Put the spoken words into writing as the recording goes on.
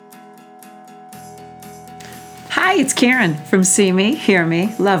Hi, it's Karen from See Me, Hear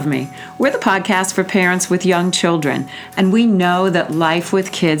Me, Love Me. We're the podcast for parents with young children, and we know that life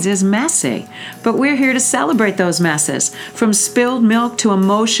with kids is messy, but we're here to celebrate those messes, from spilled milk to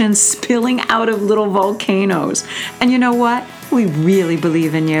emotions spilling out of little volcanoes. And you know what? We really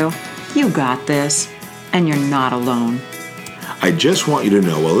believe in you. You got this, and you're not alone. I just want you to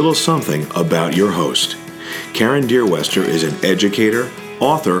know a little something about your host. Karen Deerwester is an educator,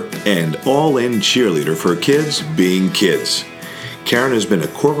 author, and all-in cheerleader for kids being kids. Karen has been a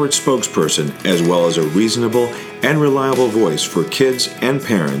corporate spokesperson as well as a reasonable and reliable voice for kids and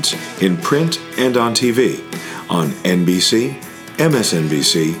parents in print and on TV, on NBC,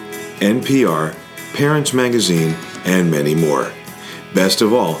 MSNBC, NPR, Parents Magazine, and many more. Best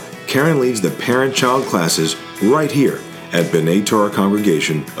of all, Karen leads the parent-child classes right here at B'nai Torah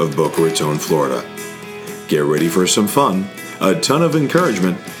Congregation of Boca Raton, Florida. Get ready for some fun, a ton of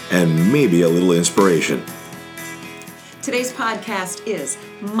encouragement, and maybe a little inspiration. Today's podcast is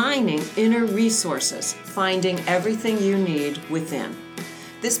Mining Inner Resources, Finding Everything You Need Within.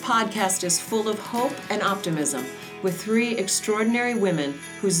 This podcast is full of hope and optimism with three extraordinary women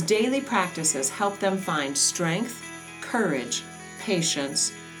whose daily practices help them find strength, courage,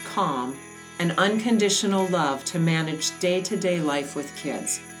 patience, calm, and unconditional love to manage day-to-day life with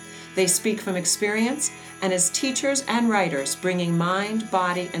kids. They speak from experience and as teachers and writers, bringing mind,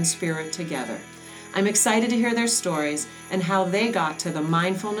 body, and spirit together. I'm excited to hear their stories and how they got to the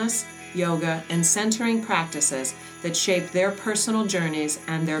mindfulness, yoga, and centering practices that shape their personal journeys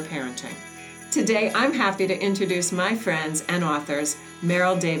and their parenting. Today, I'm happy to introduce my friends and authors,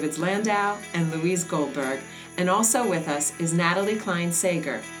 Meryl Davids Landau and Louise Goldberg, and also with us is Natalie Klein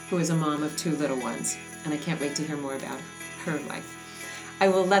Sager, who is a mom of two little ones, and I can't wait to hear more about her life. I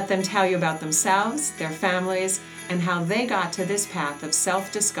will let them tell you about themselves, their families, and how they got to this path of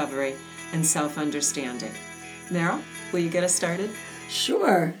self-discovery and self-understanding. Meryl, will you get us started?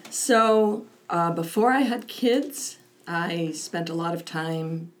 Sure. So before I had kids, I spent a lot of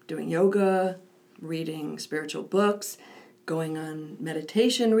time doing yoga, reading spiritual books, going on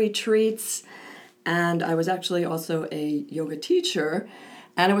meditation retreats, and I was actually also a yoga teacher.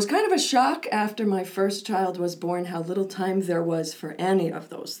 And it was kind of a shock after my first child was born how little time there was for any of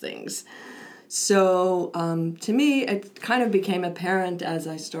those things. So to me, it kind of became apparent as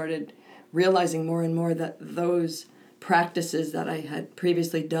I started realizing more and more that those practices that I had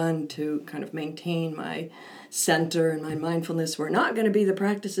previously done to kind of maintain my center and my mindfulness were not going to be the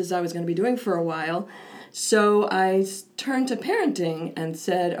practices I was going to be doing for a while. So I turned to parenting and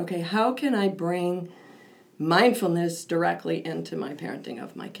said, okay, how can I bring mindfulness directly into my parenting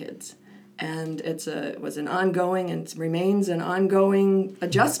of my kids? And it was an ongoing and remains an ongoing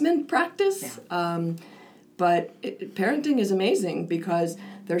adjustment practice. Yeah. But parenting is amazing because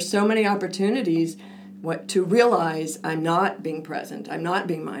there's so many opportunities to realize I'm not being present, I'm not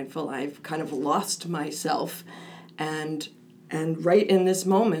being mindful, I've kind of lost myself, and right in this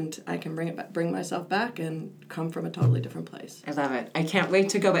moment, I can bring myself back and come from a totally different place. I love it. I can't wait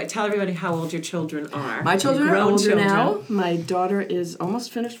to go back. Tell everybody how old your children are. My children are older now. My daughter is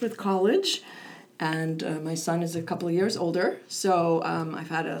almost finished with college, and my son is a couple of years older. So I've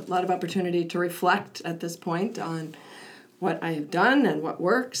had a lot of opportunity to reflect at this point on what I have done and what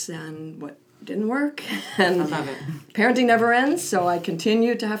works and what didn't work. And I love it. Parenting never ends, so I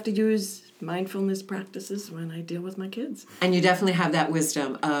continue to have to use mindfulness practices when I deal with my kids. And you definitely have that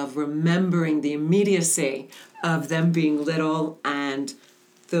wisdom of remembering the immediacy of them being little and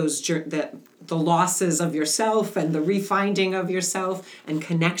the losses of yourself and the refinding of yourself and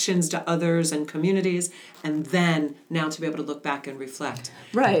connections to others and communities, and then now to be able to look back and reflect.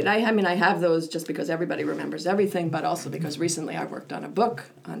 Right. I mean, I have those just because everybody remembers everything, but also because recently I worked on a book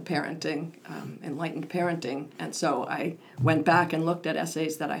on parenting, enlightened parenting, and so I went back and looked at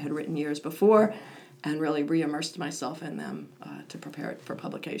essays that I had written years before and really re-immersed myself in them to prepare it for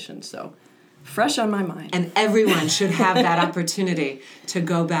publication. So fresh on my mind. And everyone should have that opportunity to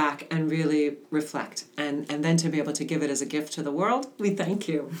go back and really reflect and then to be able to give it as a gift to the world. We thank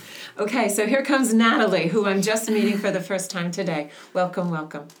you. Okay, so here comes Natalie, who I'm just meeting for the first time today. Welcome,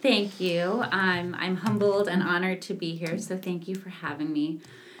 welcome. Thank you. I'm humbled and honored to be here, so thank you for having me.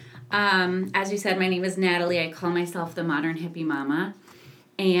 As you said, my name is Natalie. I call myself the modern hippie mama.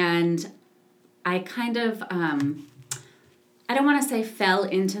 And I kind of I don't want to say fell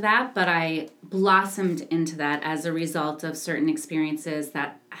into that, but I blossomed into that as a result of certain experiences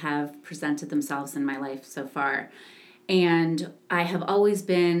that have presented themselves in my life so far. And I have always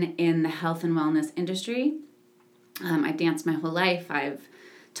been in the health and wellness industry. I've danced my whole life. I've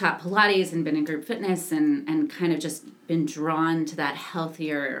taught Pilates and been in group fitness and kind of just been drawn to that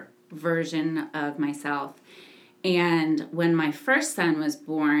healthier version of myself. And when my first son was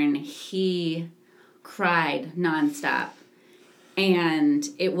born, he cried nonstop. And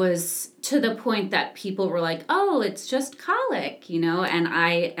it was to the point that people were like, oh, it's just colic, and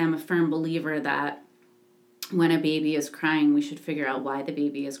I am a firm believer that when a baby is crying, we should figure out why the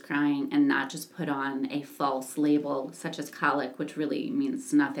baby is crying and not just put on a false label such as colic, which really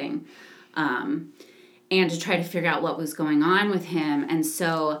means nothing, and to try to figure out what was going on with him. And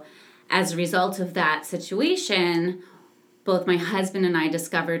so as a result of that situation, both my husband and I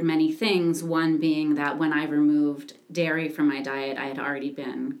discovered many things, one being that when I removed dairy from my diet, I had already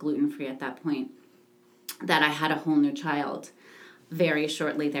been gluten-free at that point, that I had a whole new child very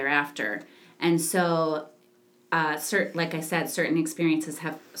shortly thereafter. And so, like I said, certain experiences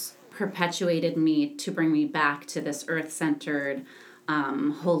have perpetuated me to bring me back to this earth-centered,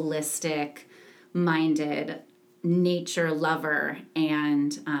 holistic-minded nature lover,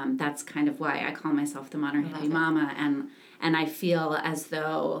 and that's kind of why I call myself the modern hippie mama. And I feel as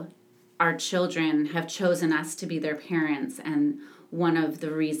though our children have chosen us to be their parents, and one of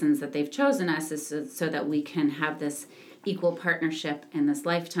the reasons that they've chosen us is so that we can have this equal partnership in this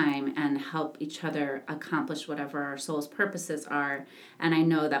lifetime and help each other accomplish whatever our soul's purposes are. And I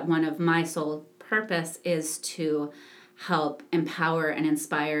know that one of my soul purpose is to help empower and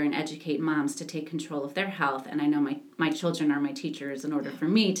inspire and educate moms to take control of their health. And I know my children are my teachers in order for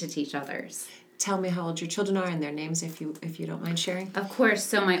me to teach others. Tell me how old your children are and their names, if you don't mind sharing. Of course.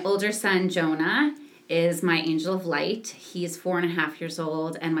 So my older son, Jonah, is my angel of light. He's 4.5 years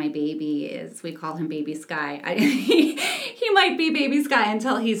old, and my baby is, we call him Baby Sky. He might be Baby Sky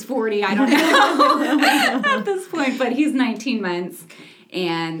until he's 40. I don't know at this point, but he's 19 months,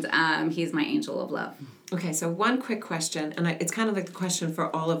 and he's my angel of love. Okay, so one quick question, and it's kind of like the question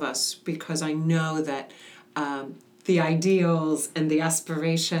for all of us, because I know that the ideals and the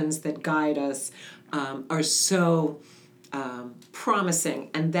aspirations that guide us are so promising.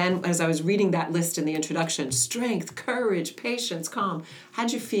 And then as I was reading that list in the introduction, strength, courage, patience, calm,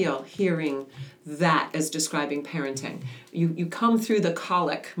 how'd you feel hearing that as describing parenting? You come through the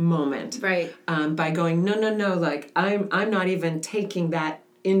colic moment, right? By going, no, like I'm not even taking that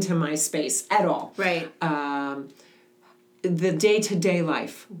into my space at all. Right. The day-to-day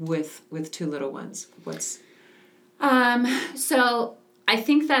life with two little ones, what's... So I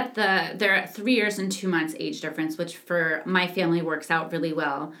think that there are 3 years and 2 months age difference, which for my family works out really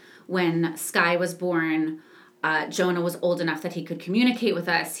well. When Sky was born, Jonah was old enough that he could communicate with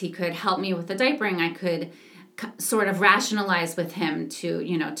us. He could help me with the diapering. I could sort of rationalize with him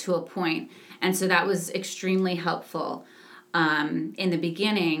to a point. And so that was extremely helpful in the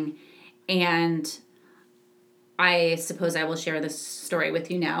beginning. And I suppose I will share this story with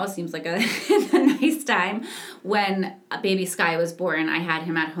you now. It seems like a nice time. When baby Sky was born, I had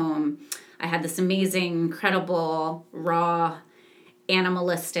him at home. I had this amazing, incredible, raw,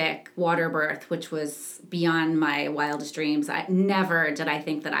 animalistic water birth, which was beyond my wildest dreams. Never did I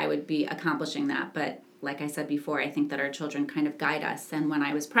think that I would be accomplishing that. But like I said before, I think that our children kind of guide us. And when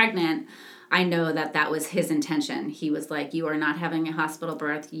I was pregnant, I know that was his intention. He was like, you are not having a hospital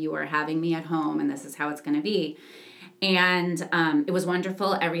birth. You are having me at home, and this is how it's going to be. And it was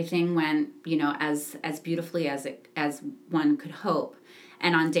wonderful. Everything went, as beautifully as one could hope.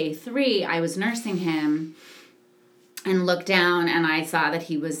 And on day 3, I was nursing him and looked down, and I saw that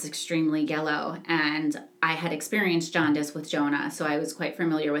he was extremely yellow. And I had experienced jaundice with Jonah, so I was quite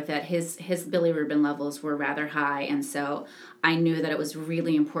familiar with it. His bilirubin levels were rather high, and so I knew that it was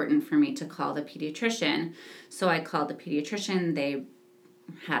really important for me to call the pediatrician. So I called the pediatrician. They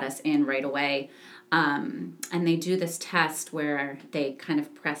had us in right away. And they do this test where they kind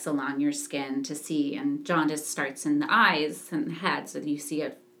of press along your skin to see, and jaundice starts in the eyes and the head, so you see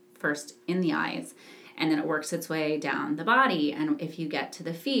it first in the eyes, and then it works its way down the body, and if you get to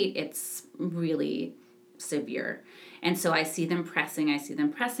the feet, it's really severe. And so I see them pressing,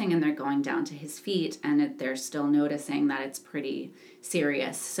 and they're going down to his feet, and they're still noticing that it's pretty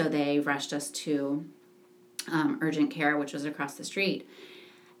serious, so they rushed us to urgent care, which was across the street.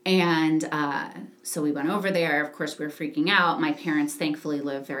 And so we went over there. Of course, we were freaking out. My parents thankfully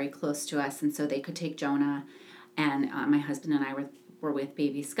live very close to us, and so they could take Jonah, and my husband and I were with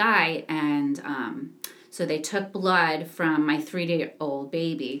baby Sky, and so they took blood from my 3-day-old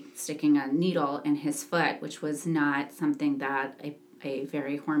baby, sticking a needle in his foot, which was not something that a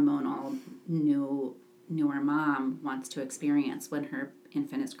very hormonal, newer mom wants to experience when her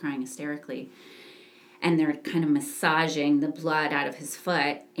infant is crying hysterically. And they're kind of massaging the blood out of his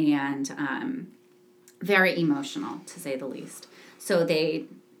foot, and very emotional, to say the least. So they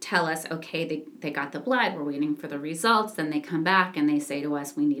tell us, okay, they got the blood, we're waiting for the results, then they come back and they say to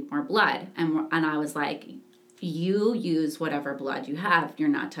us, we need more blood. And I was like, you use whatever blood you have. You're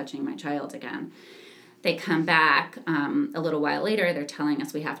not touching my child again. They come back a little while later. They're telling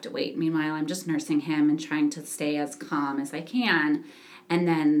us we have to wait. Meanwhile, I'm just nursing him and trying to stay as calm as I can. And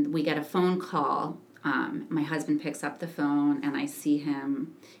then we get a phone call. My husband picks up the phone, and I see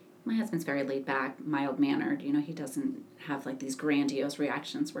him. My husband's very laid back, mild-mannered. You know, he doesn't have like these grandiose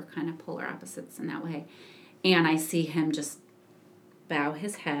reactions. We're kind of polar opposites in that way. And I see him just bow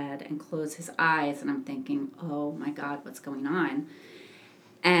his head and close his eyes, and I'm thinking, oh my God, what's going on?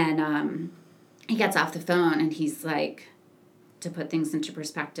 And he gets off the phone, and he's like, to put things into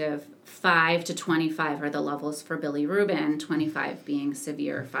perspective, 5 to 25 are the levels for Billy Rubin, 25 being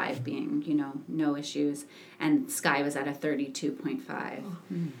severe, 5 being, you know, no issues, and Sky was at a 32.5.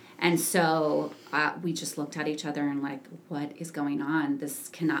 Oh. And so we just looked at each other and like, what is going on? This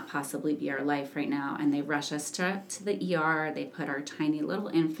cannot possibly be our life right now. And they rush us to the ER. They put our tiny little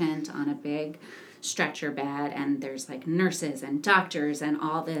infant on a big stretcher bed, and there's like nurses and doctors and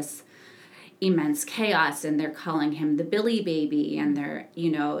all this immense chaos, and they're calling him the Billy baby, and they're,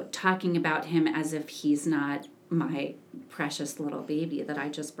 you know, talking about him as if he's not my precious little baby that I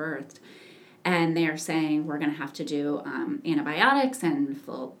just birthed. And they're saying we're going to have to do antibiotics and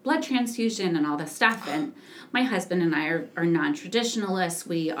full blood transfusion and all this stuff. And my husband and I are non-traditionalists.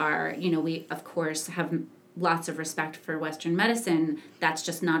 We are, you know, we of course have lots of respect for Western medicine. That's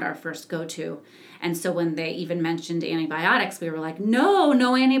just not our first go-to. And so when they even mentioned antibiotics, we were like,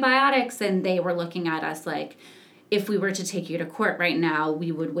 no antibiotics. And they were looking at us like, if we were to take you to court right now,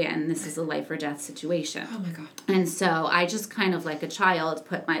 we would win. This is a life or death situation. Oh my God. And so I just kind of like a child,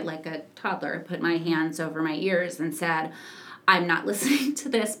 like a toddler, put my hands over my ears and said, I'm not listening to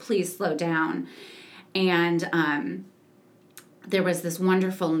this. Please slow down. And there was this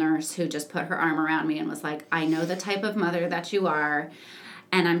wonderful nurse who just put her arm around me and was like, I know the type of mother that you are,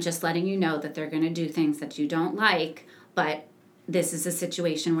 and I'm just letting you know that they're going to do things that you don't like, but this is a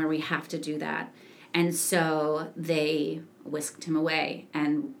situation where we have to do that. And so they whisked him away,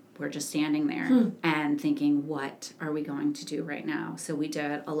 and we're just standing there and thinking, what are we going to do right now? So we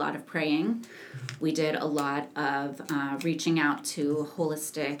did a lot of praying. We did a lot of reaching out to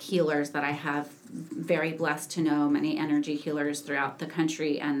holistic healers that I have very blessed to know, many energy healers throughout the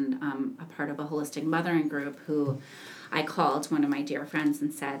country, and a part of a holistic mothering group who I called one of my dear friends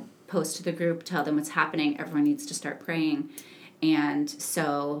and said, post to the group, tell them what's happening. Everyone needs to start praying. And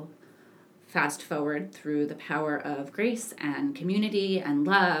so fast forward through the power of grace and community and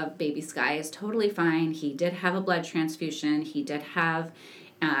love, baby Sky is totally fine. He did have a blood transfusion. He did have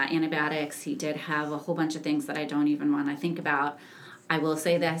antibiotics. He did have a whole bunch of things that I don't even want to think about. I will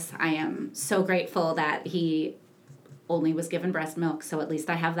say this, I am so grateful that he only was given breast milk, so at least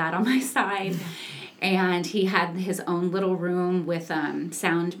I have that on my side. And he had his own little room with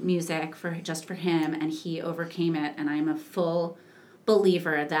sound music just for him, and he overcame it. And I'm a full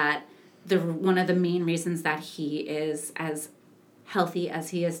believer that one of the main reasons that he is as healthy as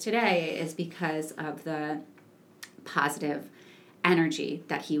he is today is because of the positive energy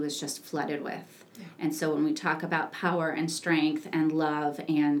that he was just flooded with. Yeah. And so when we talk about power and strength and love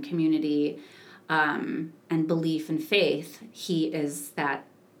and community and belief and faith, he is that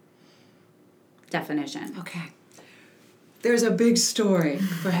definition. Okay. There's a big story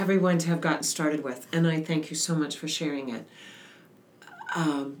for everyone to have gotten started with, and I thank you so much for sharing it.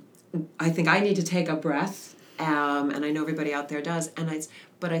 I think I need to take a breath, and I know everybody out there does.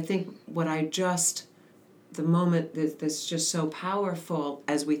 But I think the moment that's just so powerful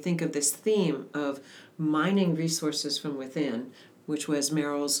as we think of this theme of mining resources from within, which was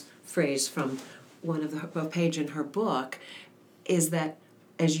Meryl's phrase from a page in her book, is that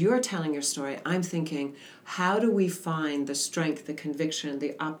as you're telling your story, I'm thinking, how do we find the strength, the conviction,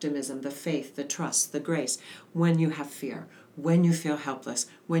 the optimism, the faith, the trust, the grace when you have fear, when you feel helpless,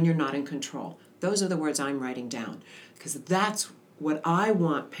 when you're not in control? Those are the words I'm writing down, because that's what I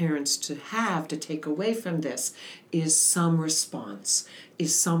want parents to have to take away from this, is some response,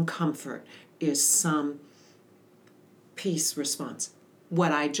 is some comfort, is some peace response.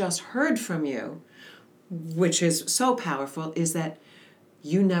 What I just heard from you, which is so powerful, is that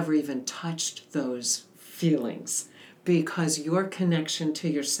you never even touched those feelings because your connection to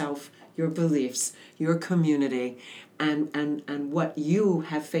yourself, your beliefs, your community, and what you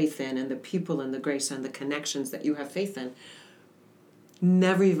have faith in, and the people and the grace and the connections that you have faith in,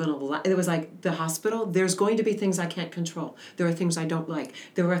 never even it was like the hospital. There's going to be things I can't control. There are things I don't like.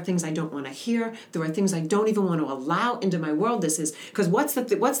 There are things I don't want to hear. There are things I don't even want to allow into my world. This is because what's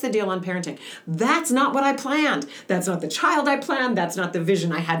the deal on parenting? That's not what I planned. That's not the child I planned. That's not the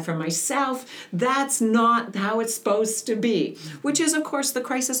vision I had for myself. That's not how it's supposed to be. Which is, of course, the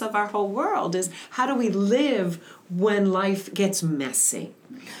crisis of our whole world is how do we live when life gets messy?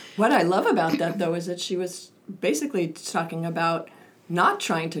 What I love about that, though, is that she was basically talking about not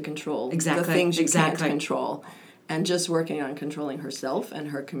trying to control the things you can't control, and just working on controlling herself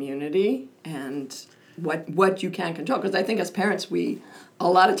and her community and what you can control. Because I think as parents, we a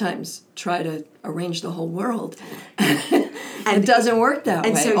lot of times try to arrange the whole world. And it doesn't work that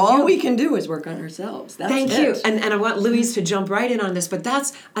way. So all we can do is work on ourselves. That's Thank you. And I want Louise to jump right in on this. But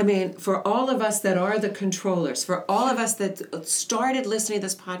for all of us that are the controllers, for all of us that started listening to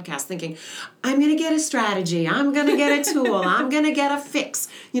this podcast thinking, I'm going to get a strategy, I'm going to get a tool, I'm going to get a fix.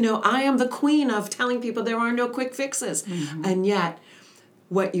 I am the queen of telling people there are no quick fixes. Mm-hmm. And yet,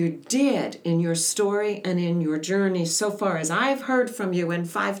 what you did in your story and in your journey so far, as I've heard from you in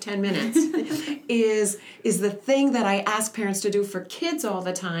 5-10 minutes, is the thing that I ask parents to do for kids all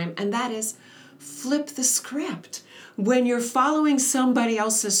the time, and that is flip the script. When you're following somebody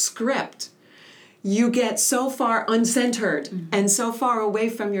else's script, you get so far uncentered and so far away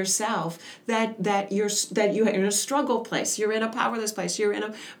from yourself that you're in a struggle place. You're in a powerless place. You're in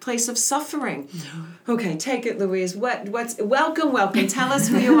a place of suffering. Mm-hmm. Okay, take it, Louise. Welcome. Tell us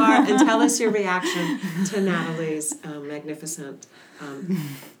who you are and tell us your reaction to Natalie's magnificent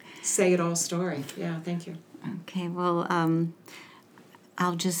say it all story. Yeah, thank you. Okay, well,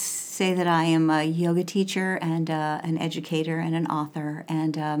 I'll just say that I am a yoga teacher and an educator and an author,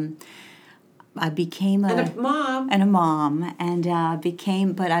 and I became a mom, and when I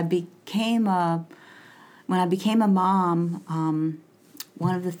became a mom,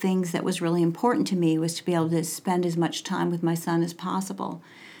 one of the things that was really important to me was to be able to spend as much time with my son as possible,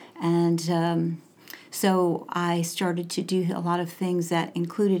 and so I started to do a lot of things that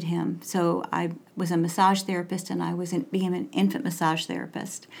included him. So I was a massage therapist, and I became an infant massage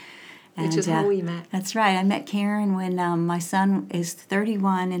therapist. Which is how we met. That's right. I met Karen when my son is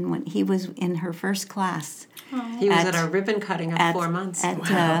 31, and when he was in her first class. Oh. He was at our ribbon cutting at 4 months. At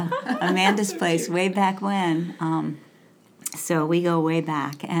Amanda's place way back when. So we go way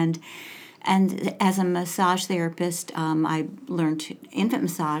back. And as a massage therapist, I learned infant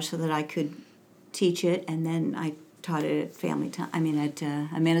massage so that I could teach it, and then I taught it at at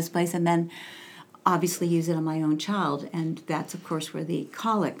Amanda's place, and then obviously use it on my own child, and that's of course where the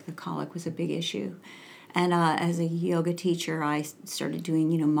colic was a big issue. And as a yoga teacher, I started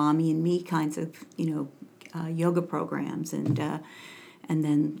doing mommy and me kinds of yoga programs, and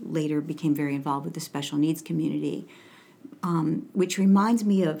then later became very involved with the special needs community, which reminds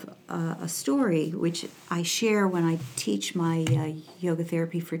me of a story which I share when I teach my yoga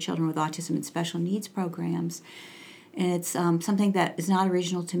therapy for children with autism and special needs programs. And it's something that is not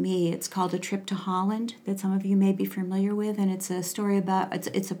original to me. It's called A Trip to Holland, that some of you may be familiar with. And it's a story about,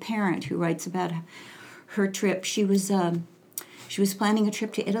 it's a parent who writes about her trip. She was planning a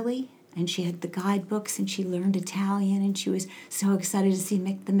trip to Italy, and she had the guidebooks, and she learned Italian, and she was so excited to see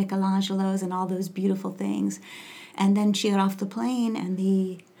the Michelangelos and all those beautiful things. And then she got off the plane, and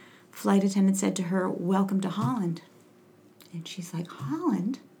the flight attendant said to her, "Welcome to Holland." And she's like,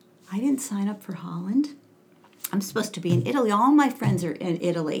 "Holland? I didn't sign up for Holland. I'm supposed to be in Italy. All my friends are in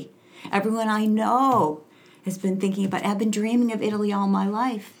Italy. Everyone I know has been thinking about it. I've been dreaming of Italy all my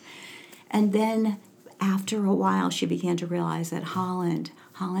life." And then after a while, she began to realize that Holland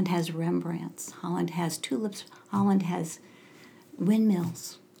has Rembrandts, Holland has tulips, Holland has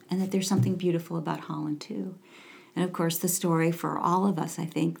windmills, and that there's something beautiful about Holland too. And of course, the story for all of us, I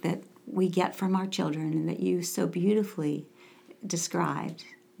think, that we get from our children, and that you so beautifully described,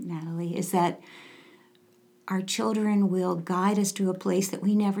 Natalie, is that our children will guide us to a place that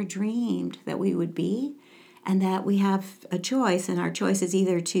we never dreamed that we would be, and that we have a choice, and our choice is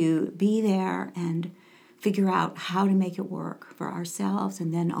either to be there and figure out how to make it work for ourselves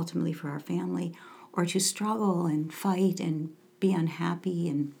and then ultimately for our family, or to struggle and fight and be unhappy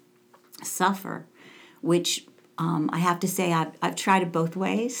and suffer, which I have to say I've tried it both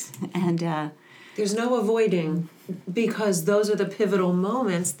ways, and there's no avoiding, because those are the pivotal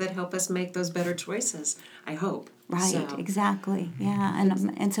moments that help us make those better choices, I hope. Right, so. Exactly, yeah.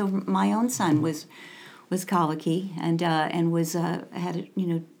 And so my own son was colicky and was had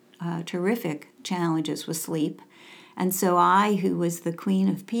terrific challenges with sleep, and so I, who was the queen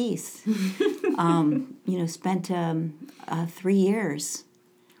of peace, spent 3 years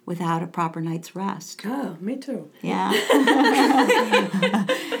without a proper night's rest. Oh, me too. Yeah.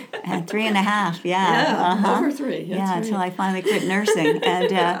 And 3.5, yeah. Over 3. That's Yeah, right. until I finally quit nursing.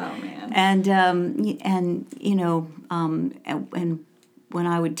 And, and when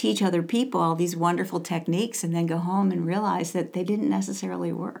I would teach other people all these wonderful techniques and then go home and realize that they didn't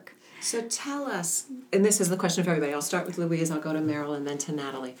necessarily work. So tell us, and this is the question for everybody. I'll start with Louise, I'll go to Meryl, and then to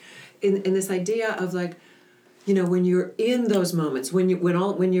Natalie. In this idea of like, you know, when you're in those moments, when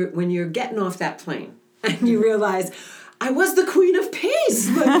you're getting off that plane and you realize, I was the queen of peace.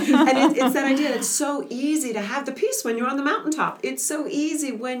 And it's that idea. It's so easy to have the peace when you're on the mountaintop. It's so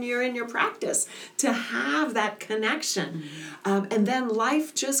easy when you're in your practice to have that connection. And then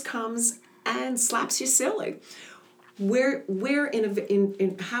life just comes and slaps you silly. Where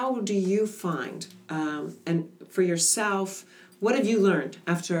in how do you find, and for yourself, what have you learned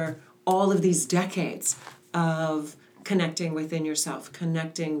after all of these decades of connecting within yourself,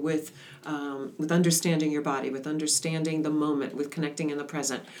 connecting with understanding your body, with understanding the moment, with connecting in the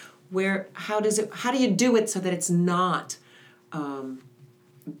present? How do you do it so that it's not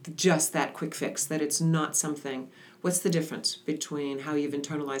just that quick fix, that it's not something? What's the difference between how you've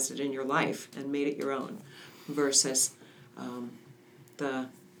internalized it in your life and made it your own versus the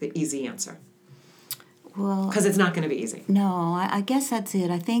easy answer? Well, because it's not going to be easy. No, I guess that's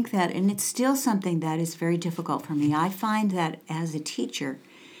it. I think that, and it's still something that is very difficult for me. I find that as a teacher,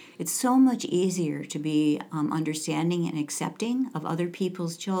 it's so much easier to be understanding and accepting of other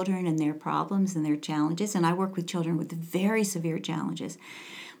people's children and their problems and their challenges. And I work with children with very severe challenges.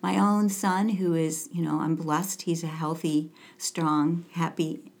 My own son, who is, I'm blessed, he's a healthy, strong,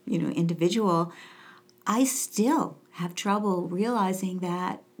 happy, individual. I still have trouble realizing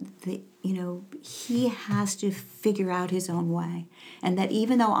that he has to figure out his own way. And that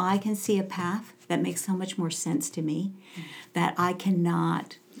even though I can see a path that makes so much more sense to me, that I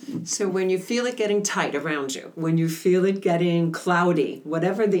cannot. So when you feel it getting tight around you, when you feel it getting cloudy,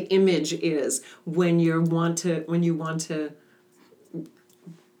 whatever the image is, when you want to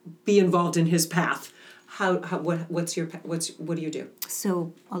be involved in his path, what do you do?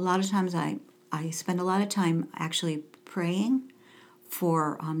 So a lot of times I spend a lot of time actually praying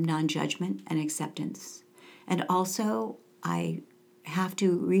for non-judgment and acceptance. And also, I have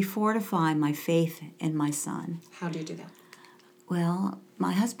to refortify my faith in my son. How do you do that? Well,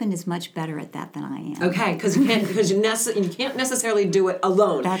 my husband is much better at that than I am. Okay, because you can't necessarily do it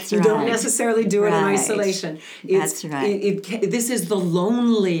alone. That's you right. You don't necessarily do it in isolation. That's right. This is the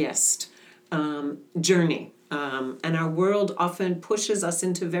loneliest journey. And our world often pushes us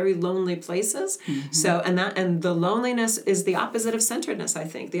into very lonely places. Mm-hmm. So, and the loneliness is the opposite of centeredness, I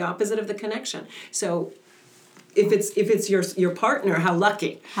think, the opposite of the connection. So, if it's your partner, how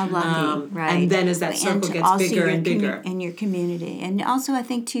lucky. How lucky, right. And then as that circle gets bigger and bigger. In your community. And also, I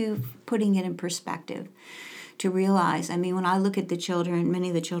think, too, putting it in perspective. To realize, when I look at the children, many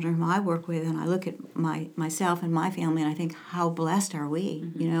of the children whom I work with, and I look at myself and my family, and I think, how blessed are we?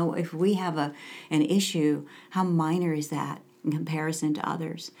 Mm-hmm. If we have an issue, how minor is that in comparison to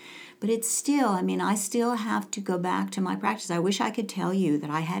others? But it's still, I still have to go back to my practice. I wish I could tell you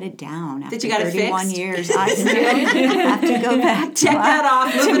that I had it down after 31 years. I still have to go back to check that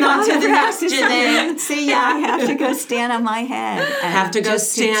off. Moving on to the next generation. See ya. I have to go stand on my head. Have to go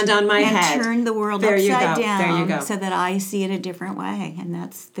stand on my head. And turn the world there upside down. There you go. So that I see it a different way. And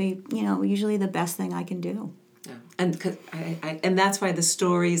that's usually the best thing I can do. Yeah. And that's why the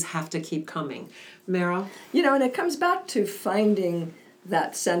stories have to keep coming. Meryl? And it comes back to finding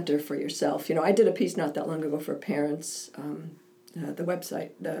that center for yourself. I did a piece not that long ago for Parents, the website,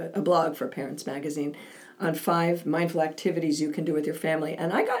 a blog for Parents Magazine, on 5 mindful activities you can do with your family.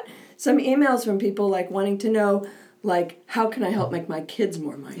 And I got some emails from people wanting to know, how can I help make my kids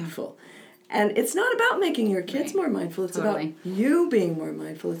more mindful? Yeah. And it's not about making your kids more mindful. It's about you being more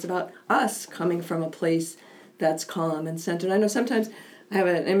mindful. It's about us coming from a place that's calm and centered. I know sometimes I have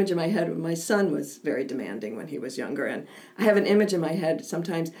an image in my head. My son was very demanding when he was younger, and I have an image in my head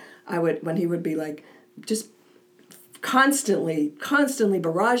sometimes when he would be just constantly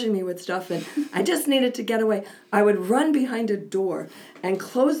barraging me with stuff, and I just needed to get away. I would run behind a door and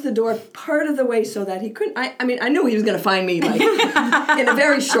close the door part of the way so that he couldn't. I knew he was going to find me in a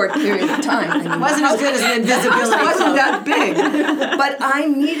very short period of time. It wasn't as good as an invisibility. It wasn't that big, but I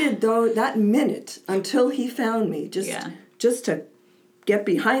needed that minute until he found me just to get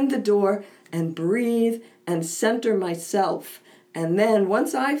behind the door and breathe and center myself. And then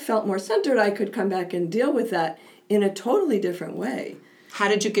once I felt more centered, I could come back and deal with that in a totally different way. How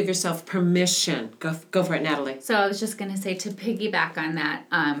did you give yourself permission? Go for it, Natalie. So I was just going to say, to piggyback on that,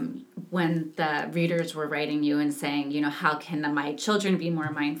 when the readers were writing you and saying, how can my children be more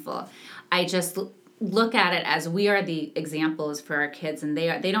mindful? I just look at it as we are the examples for our kids, and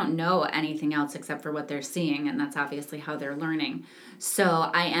they don't know anything else except for what they're seeing, and that's obviously how they're learning. So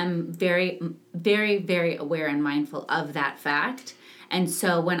I am very, very, very aware and mindful of that fact. And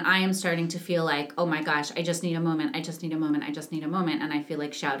so when I am starting to feel like, oh my gosh, I just need a moment, I just need a moment, I just need a moment, and I feel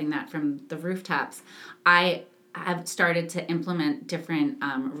like shouting that from the rooftops, I have started to implement different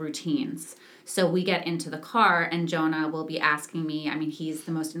routines. So we get into the car and Jonah will be asking me, he's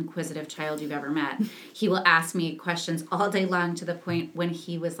the most inquisitive child you've ever met. He will ask me questions all day long, to the point when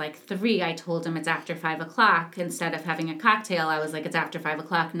he was like 3, I told him it's after 5 o'clock. Instead of having a cocktail, I was like, it's after 5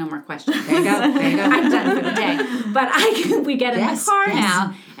 o'clock, no more questions. There you go. I'm done for the day. But we get in the car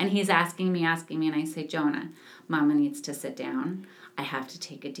now and he's asking me, and I say, Jonah, Mama needs to sit down. I have to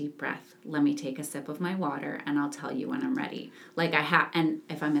take a deep breath. Let me take a sip of my water and I'll tell you when I'm ready. And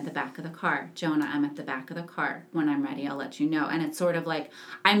if I'm at the back of the car, Jonah, I'm at the back of the car. When I'm ready, I'll let you know. And it's sort of like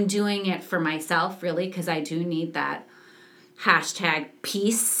I'm doing it for myself, really, because I do need that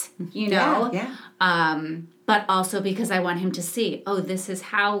 #peace, Yeah. But also because I want him to see, oh, this is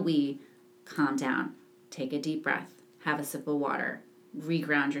how we calm down. Take a deep breath. Have a sip of water.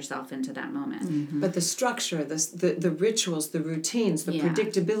 Reground yourself into that moment. Mm-hmm. But the structure, the rituals, the routines, the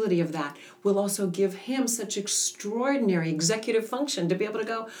predictability of that will also give him such extraordinary executive function to be able to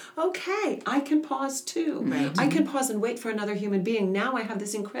go, okay, I can pause too. Right. I can pause and wait for another human being. Now I have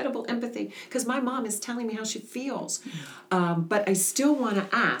this incredible empathy because my mom is telling me how she feels. But I still want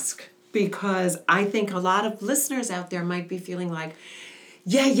to ask, because I think a lot of listeners out there might be feeling like,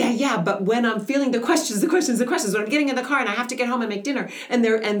 yeah, but when I'm feeling the questions, when I'm getting in the car and I have to get home and make dinner, and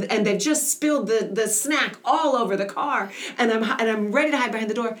they've just spilled the snack all over the car, and I'm ready to hide behind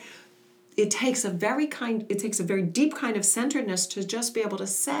the door, it takes a very deep kind of centeredness to just be able to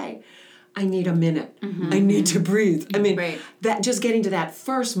say, I need a minute. I need to breathe. That just getting to that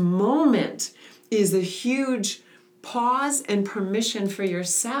first moment is a huge pause and permission for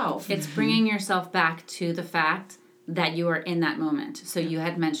yourself. It's bringing yourself back to the fact that you are in that moment. So you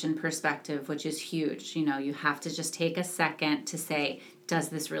had mentioned perspective, which is huge. You have to just take a second to say, does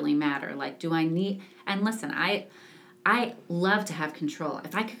this really matter? Like, do I need... And listen, I love to have control.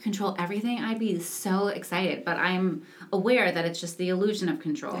 If I could control everything, I'd be so excited. But I'm aware that it's just the illusion of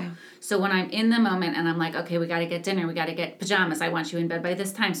control. Yeah. So when I'm in the moment and I'm like, okay, we got to get dinner, we got to get pajamas, I want you in bed by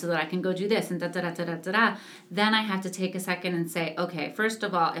this time so that I can go do this and da-da-da-da-da-da-da, then I have to take a second and say, okay, first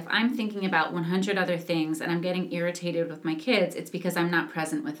of all, if I'm thinking about 100 other things and I'm getting irritated with my kids, it's because I'm not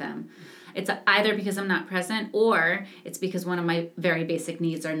present with them. It's either because I'm not present, or it's because one of my very basic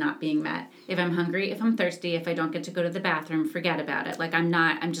needs are not being met. If I'm hungry, if I'm thirsty, if I don't get to go to the bathroom, forget about it. Like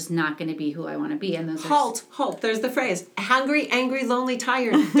I'm just not going to be who I want to be. And those halt. There's the phrase: hungry, angry, lonely,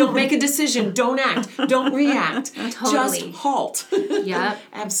 tired. Don't make a decision. Don't act. Don't react. Totally. Just halt. Yep.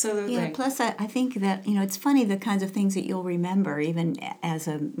 Absolutely. Yeah. Plus, I think that it's funny the kinds of things that you'll remember, even as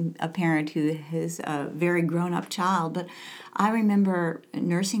a parent who has a very grown-up child. But I remember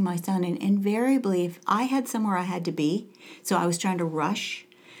nursing my son, and invariably, if I had somewhere I had to be, so I was trying to rush,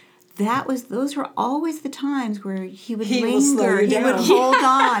 those were always the times where he would linger, he would hold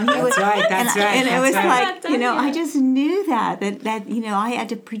on. That's right. And it was like, I just knew that I had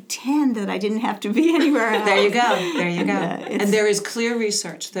to pretend that I didn't have to be anywhere else. There you go. And there is clear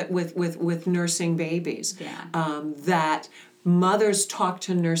research that with nursing babies, that mothers talk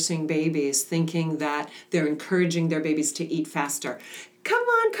to nursing babies thinking that they're encouraging their babies to eat faster. Come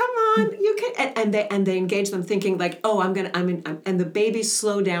on, you can, and they engage them thinking like, oh, and the babies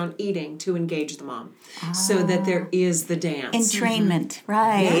slow down eating to engage the mom, so that there is the dance. Entrainment,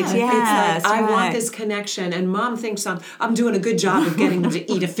 right? Yeah, it's like, I want this connection, and mom thinks I'm doing a good job of getting them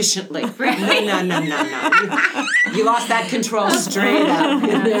to eat efficiently. Right. No. You lost that control straight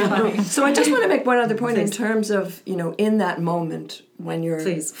up. So I just want to make one other point in terms of, in that moment when you're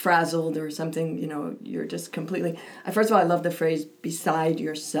frazzled or something, you're just completely... First of all, I love the phrase, beside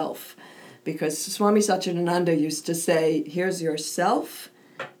yourself, because Swami Satchidananda used to say, here's yourself,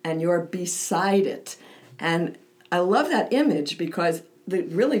 and you're beside it. And I love that image because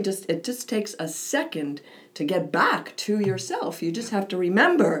it just takes a second to get back to yourself. You just have to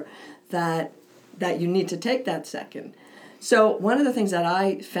remember that you need to take that second. So one of the things that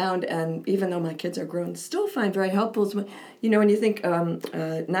I found, and even though my kids are grown, still find very helpful is when you think,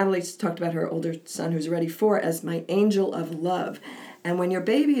 Natalie's talked about her older son who's already 4 as my angel of love. And when your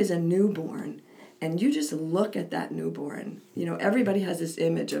baby is a newborn and you just look at that newborn, everybody has this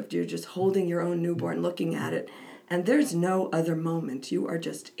image of you just holding your own newborn, looking at it, and there's no other moment. You are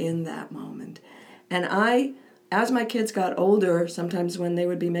just in that moment. And I as my kids got older, sometimes when they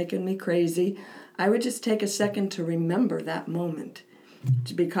would be making me crazy, I would just take a second to remember that moment,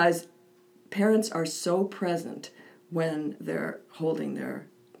 because parents are so present when they're holding their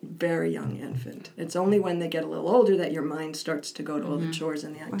very young infant. It's only when they get a little older that your mind starts to go to all the chores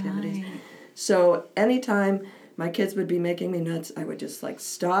and the activities. Right. So anytime my kids would be making me nuts, I would just like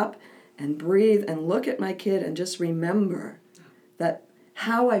stop and breathe and look at my kid and just remember that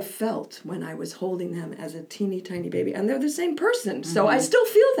how I felt when I was holding them as a teeny tiny baby. And they're the same person, so I still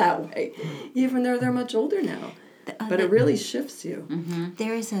feel that way, even though they're much older now. But it really shifts you.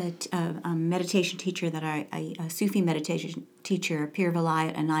 There is a meditation teacher that a Sufi meditation teacher, Pir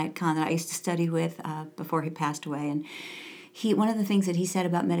Vilayat Inayat Khan, that I used to study with before he passed away. And one of the things that he said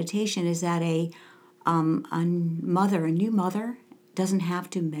about meditation is that a new mother, doesn't have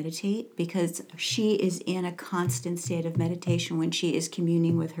to meditate because she is in a constant state of meditation when she is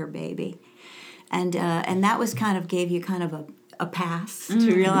communing with her baby. And that was gave you kind of a pass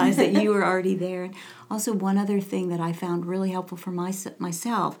to realize that you were already there. And also, one other thing that I found really helpful for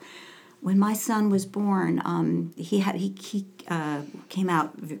myself, when my son was born, he came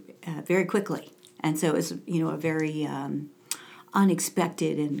out very quickly, and so it was a very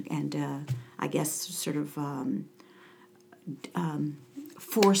unexpected and I guess sort of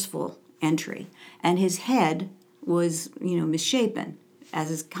forceful entry, and his head was misshapen,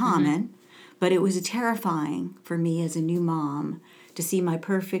 as is common. But it was terrifying for me as a new mom to see my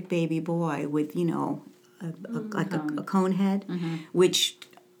perfect baby boy with, a cone head,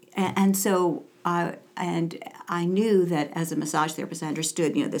 and I knew that as a massage therapist, I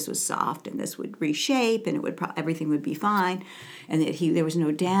understood, this was soft and this would reshape and everything would be fine, and that there was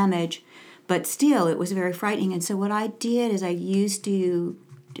no damage, but still it was very frightening. And so what I did is I used to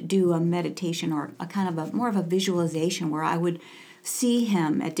do a meditation or a kind of more of a visualization where I would see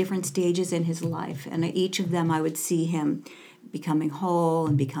him at different stages in his life, and at each of them I would see him becoming whole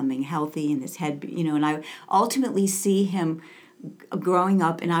and becoming healthy, and his head, and I ultimately see him growing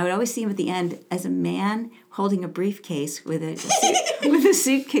up, and I would always see him at the end as a man holding a briefcase with a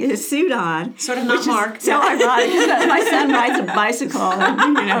suit on. Sort of not Mark. So ironic. My son rides a bicycle,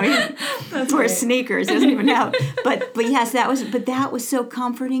 and he wears sneakers. Doesn't even have. But yes, that was so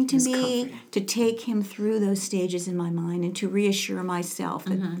comforting to me to take him through those stages in my mind and to reassure myself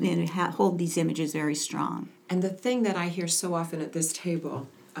that and hold these images very strong. And the thing that I hear so often at this table,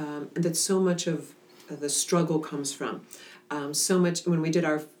 that so much of the struggle comes from, so much when we did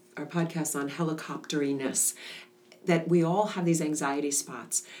our podcast on helicopteriness, that we all have these anxiety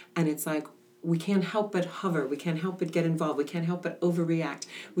spots, and it's like we can't help but hover, we can't help but get involved, we can't help but overreact,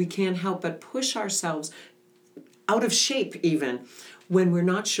 we can't help but push ourselves out of shape even when we're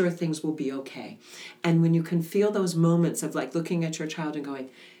not sure things will be okay. And when you can feel those moments of like looking at your child and going,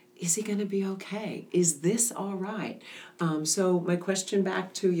 is he going to be okay? Is this all right? So my question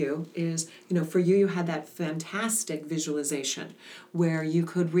back to you is, for you had that fantastic visualization where you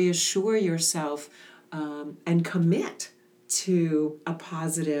could reassure yourself and commit to a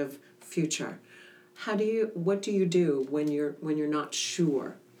positive future. What do you do when you're not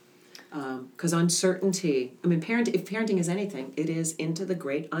sure? Because uncertainty, if parenting is anything, it is into the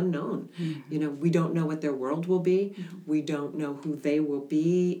great unknown. We don't know what their world will be. We don't know who they will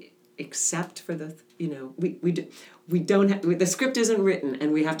be, except for the the script isn't written,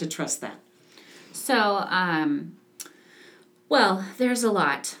 and we have to trust that. So, well, there's a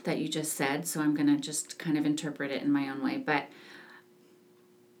lot that you just said, so I'm going to just kind of interpret it in my own way. But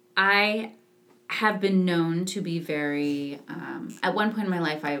I have been known to be very, at one point in my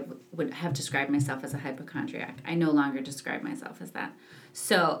life, I would have described myself as a hypochondriac. I no longer describe myself as that.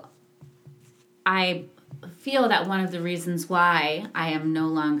 So I feel that one of the reasons why I am no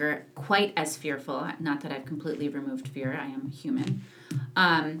longer quite as fearful, not that I've completely removed fear, I am human,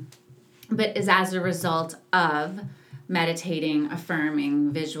 but is as a result of meditating,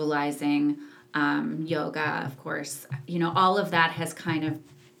 affirming, visualizing, yoga, of course. All of that has kind of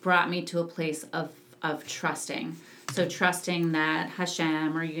brought me to a place of trusting. So trusting that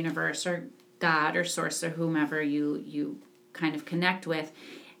Hashem or universe or God or source or whomever you kind of connect with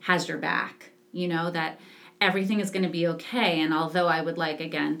has your back. That everything is going to be okay. And although I would like,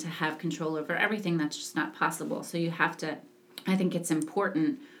 again, to have control over everything, that's just not possible. So you have to, I think it's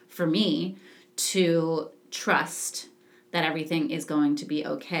important for me to trust that everything is going to be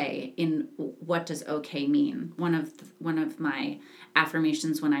okay. In what does okay mean? One of my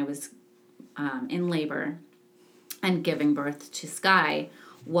affirmations when I was in labor and giving birth to Sky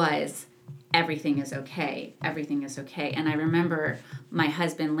was, everything is okay. Everything is okay. And I remember my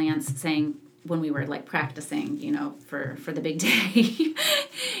husband, Lance, saying, when we were like practicing, for the big day,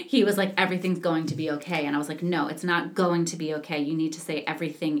 he was like, everything's going to be okay. And I was like, no, it's not going to be okay. You need to say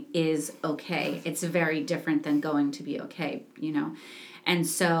everything is okay. It's very different than going to be okay, And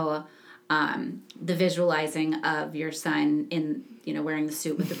so the visualizing of your son in, wearing the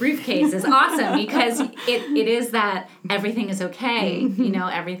suit with the briefcase is awesome because it is that everything is okay,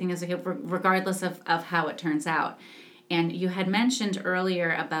 everything is okay regardless of how it turns out. And you had mentioned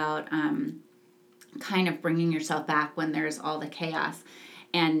earlier about kind of bringing yourself back when there's all the chaos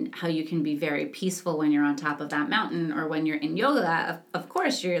and how you can be very peaceful when you're on top of that mountain or when you're in yoga. Of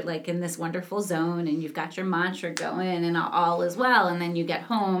course, you're like in this wonderful zone and you've got your mantra going and all is well. And then you get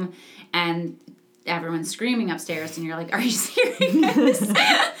home and everyone's screaming upstairs and you're like, are you serious?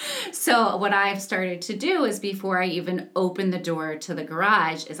 So what I've started to do is before I even open the door to the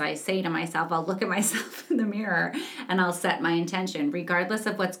garage is I say to myself, I'll look at myself in the mirror and I'll set my intention. Regardless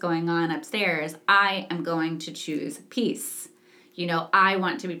of what's going on upstairs, I am going to choose peace. I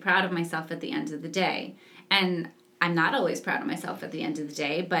want to be proud of myself at the end of the day. And I'm not always proud of myself at the end of the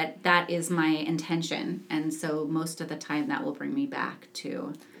day, but that is my intention. And so most of the time that will bring me back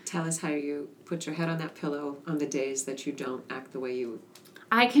to... Tell us how you put your head on that pillow on the days that you don't act the way you...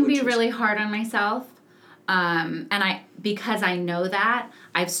 I can be really hard on myself. And because I know that,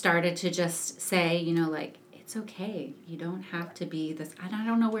 I've started to just say, it's okay. You don't have to be this. And I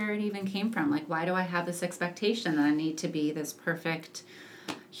don't know where it even came from. Like, why do I have this expectation that I need to be this perfect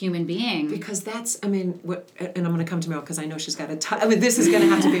human being? Because that's, and I'm going to come to Meryl because I know she's got this is going to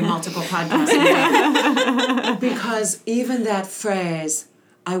have to be multiple podcasts. Because even that phrase,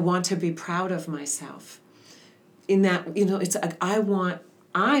 I want to be proud of myself. In that, it's like,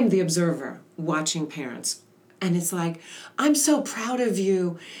 I'm the observer watching parents. And it's like, I'm so proud of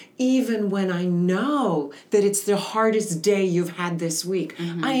you, even when I know that it's the hardest day you've had this week.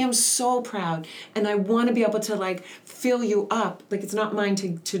 Mm-hmm. I am so proud. And I want to be able to fill you up. Like, it's not mine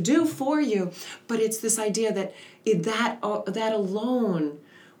to do for you, but it's this idea that that alone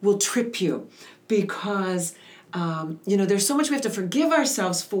will trip you because... there's so much we have to forgive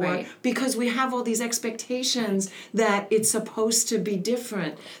ourselves for right. Because we have all these expectations that it's supposed to be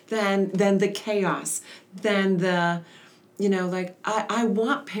different than the chaos, than the, I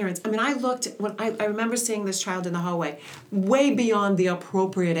want parents. I remember seeing this child in the hallway, way beyond the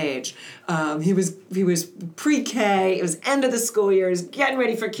appropriate age. He was pre-K, it was end of the school year, he was getting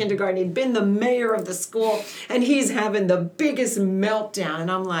ready for kindergarten, he'd been the mayor of the school, and he's having the biggest meltdown.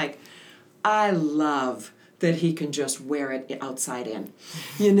 And I'm like, I love that he can just wear it outside in,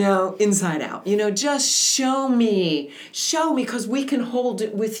 inside out. Just show me, because we can hold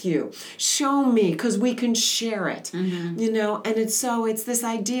it with you. Show me, because we can share it, and it's this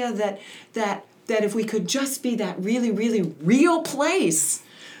idea that if we could just be that really, really real place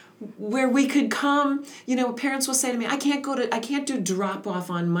where we could come, parents will say to me, I can't do drop off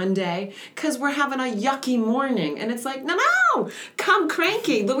on Monday because we're having a yucky morning. And it's like, no, come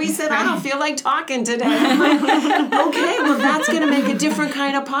cranky. Louise said, I don't feel like talking today. I'm like, okay, well, that's going to make a different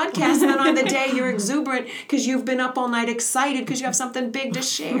kind of podcast than on the day you're exuberant because you've been up all night excited because you have something big to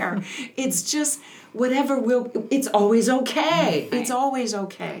share. It's just it's always okay. Right. It's always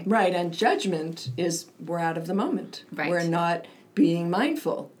okay. Right, and judgment is we're out of the moment. Right. We're not being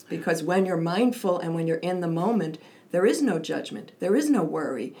mindful. Because when you're mindful and when you're in the moment, there is no judgment. There is no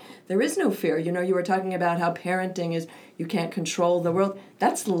worry. There is no fear. You were talking about how parenting is, you can't control the world.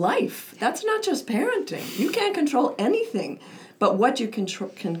 That's life. That's not just parenting. You can't control anything. But what you can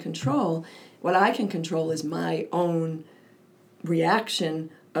control, what I can control is my own reaction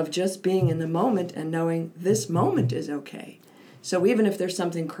of just being in the moment and knowing this moment is okay. So even if there's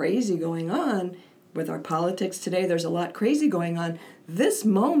something crazy going on, with our politics today, there's a lot crazy going on. This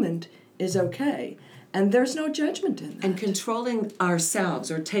moment is okay. And there's no judgment in that. And controlling ourselves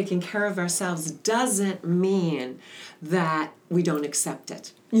or taking care of ourselves doesn't mean that we don't accept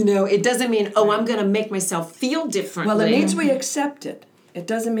it. It doesn't mean, I'm going to make myself feel differently. Well, it means we accept it. It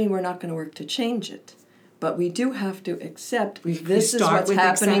doesn't mean we're not going to work to change it. But we do have to accept this is what's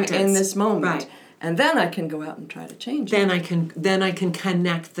happening in this moment. Right. And then I can go out and try to change it. Then I can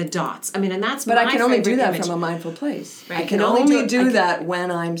connect the dots. And that's but my I can only do that image. from a mindful place. Right. I can only do that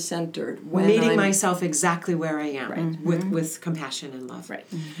when I'm centered. When meeting myself exactly where I am, right. with compassion and love. Right.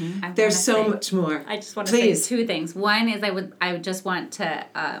 Mm-hmm. There's so much more. I just want to say two things. One is I would just want to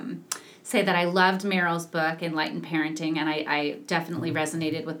say that I loved Meryl's book, Enlightened Parenting, and I definitely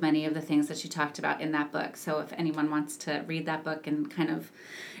resonated with many of the things that she talked about in that book. So if anyone wants to read that book and kind of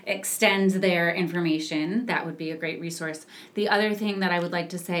extend their information, that would be a great resource. The other thing that I would like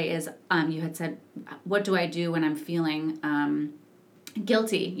to say is, you had said, what do I do when I'm feeling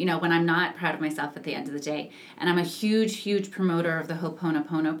guilty, when I'm not proud of myself at the end of the day. And I'm a huge, huge promoter of the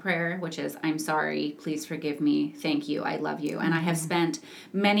Ho'oponopono prayer, which is, I'm sorry, please forgive me, thank you, I love you. And I have spent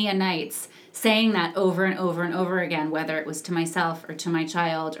many a nights saying that over and over and over again, whether it was to myself or to my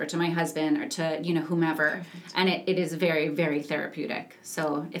child or to my husband or to, whomever. And it is very, very therapeutic.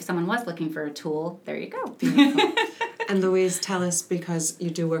 So if someone was looking for a tool, there you go. And Louise, tell us, because you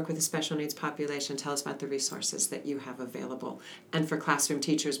do work with a special needs population, tell us about the resources that you have available and for classroom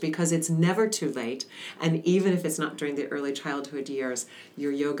teachers, because it's never too late. And even if it's not during the early childhood years,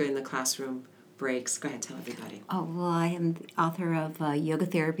 your yoga in the classroom breaks. Go ahead, tell everybody. Oh, well, I am the author of Yoga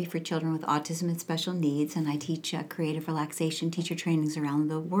Therapy for Children with Autism and Special Needs, and I teach creative relaxation teacher trainings around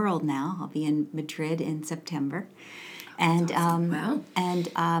the world now. I'll be in Madrid in September. And Wow. And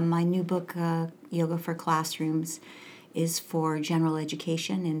my new book, Yoga for Classrooms, is for general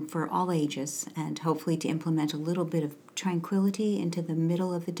education and for all ages, and hopefully to implement a little bit of tranquility into the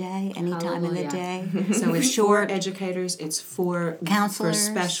middle of the day, any time in the day. So it's for educators, it's for Counselors.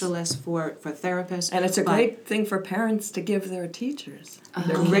 for specialists, for therapists. And it's a but great thing for parents to give their teachers. a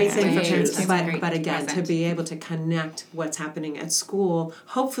great thing for Right. parents, That's a great but again, to present. be able to connect what's happening at school,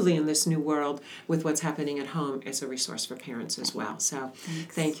 hopefully in this new world, with what's happening at home is a resource for parents as well. So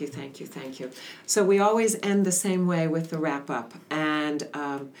thank you. So we always end the same way with the wrap up, and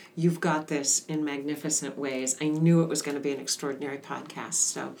you've got this in magnificent ways. I knew it was going to be an extraordinary podcast,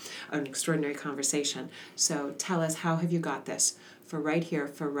 so an extraordinary conversation. So tell us, how have you got this for right here,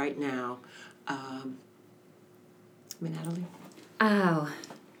 for right now? Natalie? Oh,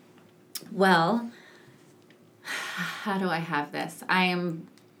 well, how do I have this? I am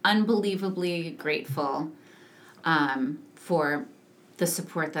unbelievably grateful for the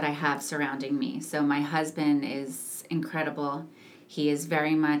support that I have surrounding me. So my husband is incredible. He is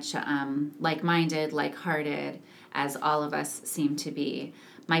very much like-minded, like-hearted, as all of us seem to be.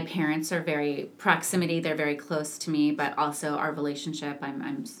 My parents are very proximity, they're very close to me, but also our relationship,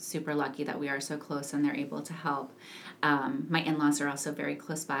 I'm super lucky that we are so close and they're able to help. My in-laws are also very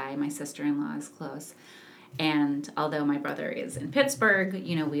close by. My sister-in-law is close. And although my brother is in Pittsburgh,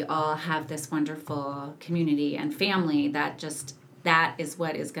 we all have this wonderful community and family that is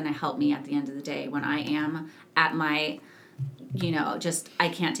what is going to help me at the end of the day. When I am at my, I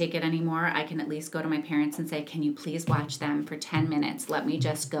can't take it anymore, I can at least go to my parents and say, can you please watch them for 10 minutes? Let me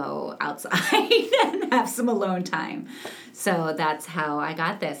just go outside and have some alone time. So that's how I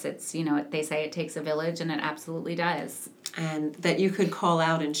got this. It's, they say it takes a village, and it absolutely does. And that you could call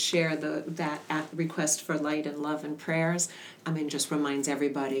out and share that request for light and love and prayers. Just reminds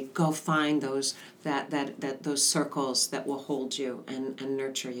everybody, go find those those circles that will hold you and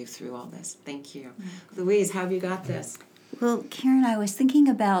nurture you through all this. Thank you. Mm-hmm. Louise, how have you got this? Well, Karen, I was thinking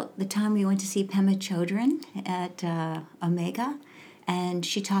about the time we went to see Pema Chodron at Omega, and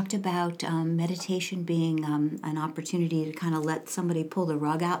she talked about meditation being an opportunity to kind of let somebody pull the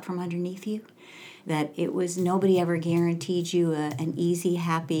rug out from underneath you. That it was nobody ever guaranteed you an easy,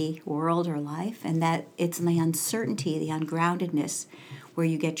 happy world or life, and that it's the uncertainty, the ungroundedness, where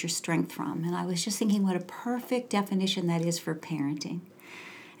you get your strength from. And I was just thinking what a perfect definition that is for parenting,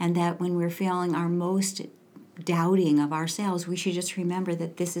 and that when we're feeling our most doubting of ourselves, we should just remember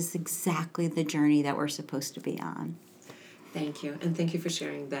that this is exactly the journey that we're supposed to be on. Thank you, and thank you for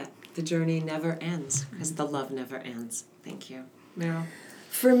sharing that. The journey never ends, because the love never ends. Thank you. Meryl?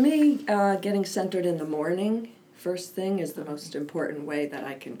 For me, getting centered in the morning, first thing, is the most important way that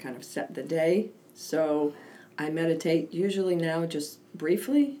I can kind of set the day. So I meditate usually now just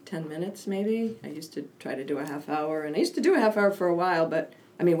briefly, 10 minutes maybe. I used to try to do a half hour, and I used to do a half hour for a while, but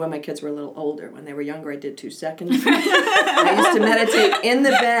when my kids were a little older. When they were younger, I did 2 seconds. I used to meditate in the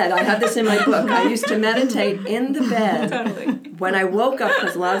bed. I have this in my book. I used to meditate in the bed. Totally. When I woke up,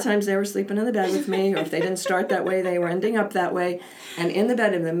 because a lot of times they were sleeping in the bed with me, or if they didn't start that way, they were ending up that way. And in the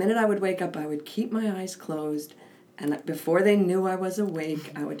bed, and the minute I would wake up, I would keep my eyes closed. And before they knew I was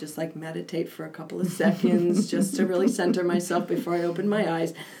awake, I would just meditate for a couple of seconds just to really center myself before I opened my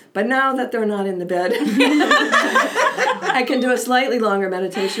eyes. But now that they're not in the bed, I can do a slightly longer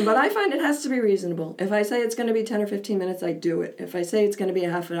meditation, but I find it has to be reasonable. If I say it's going to be 10 or 15 minutes, I do it. If I say it's going to be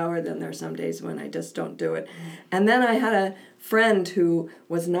a half an hour, then there are some days when I just don't do it. And then I had a friend who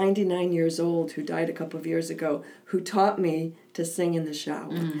was 99 years old, who died a couple of years ago, who taught me to sing in the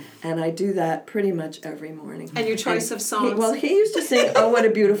shower. And I do that pretty much every morning. And your choice of songs? He used to sing Oh, What a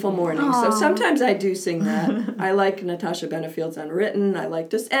Beautiful Morning. Aww. So sometimes I do sing that. I like Natasha Benefield's Unwritten. I like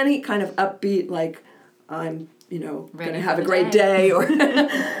just any kind of upbeat, I'm going to have a great day or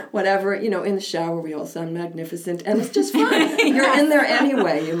whatever. In the shower, we all sound magnificent, and it's just fun. You're in there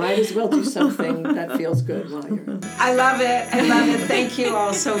anyway. You might as well do something that feels good while you're in. I love it. Thank you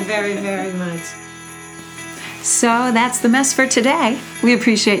all so very, very much. So that's the mess for today. We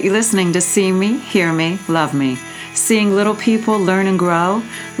appreciate you listening to See Me, Hear Me, Love Me. Seeing little people learn and grow,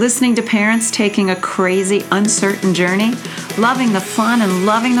 listening to parents taking a crazy, uncertain journey, loving the fun and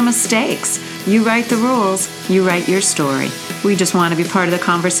loving the mistakes. You write the rules, you write your story. We just want to be part of the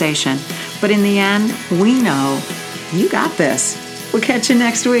conversation. But in the end, we know you got this. We'll catch you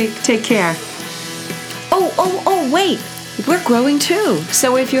next week. Take care. Oh, wait. We're growing too.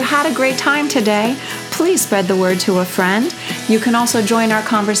 So if you had a great time today, please spread the word to a friend. You can also join our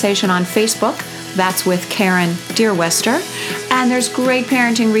conversation on Facebook. That's with Karen Deerwester. And there's great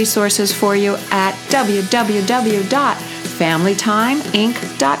parenting resources for you at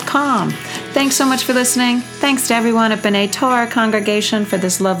www.familytimeinc.com. Thanks so much for listening. Thanks to everyone at B'nai Torah Congregation for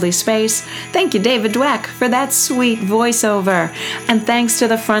this lovely space. Thank you, David Dweck, for that sweet voiceover. And thanks to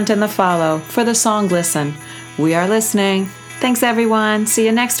The Front and the Follow for the song Listen. We are listening. Thanks, everyone. See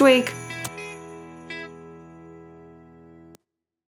you next week.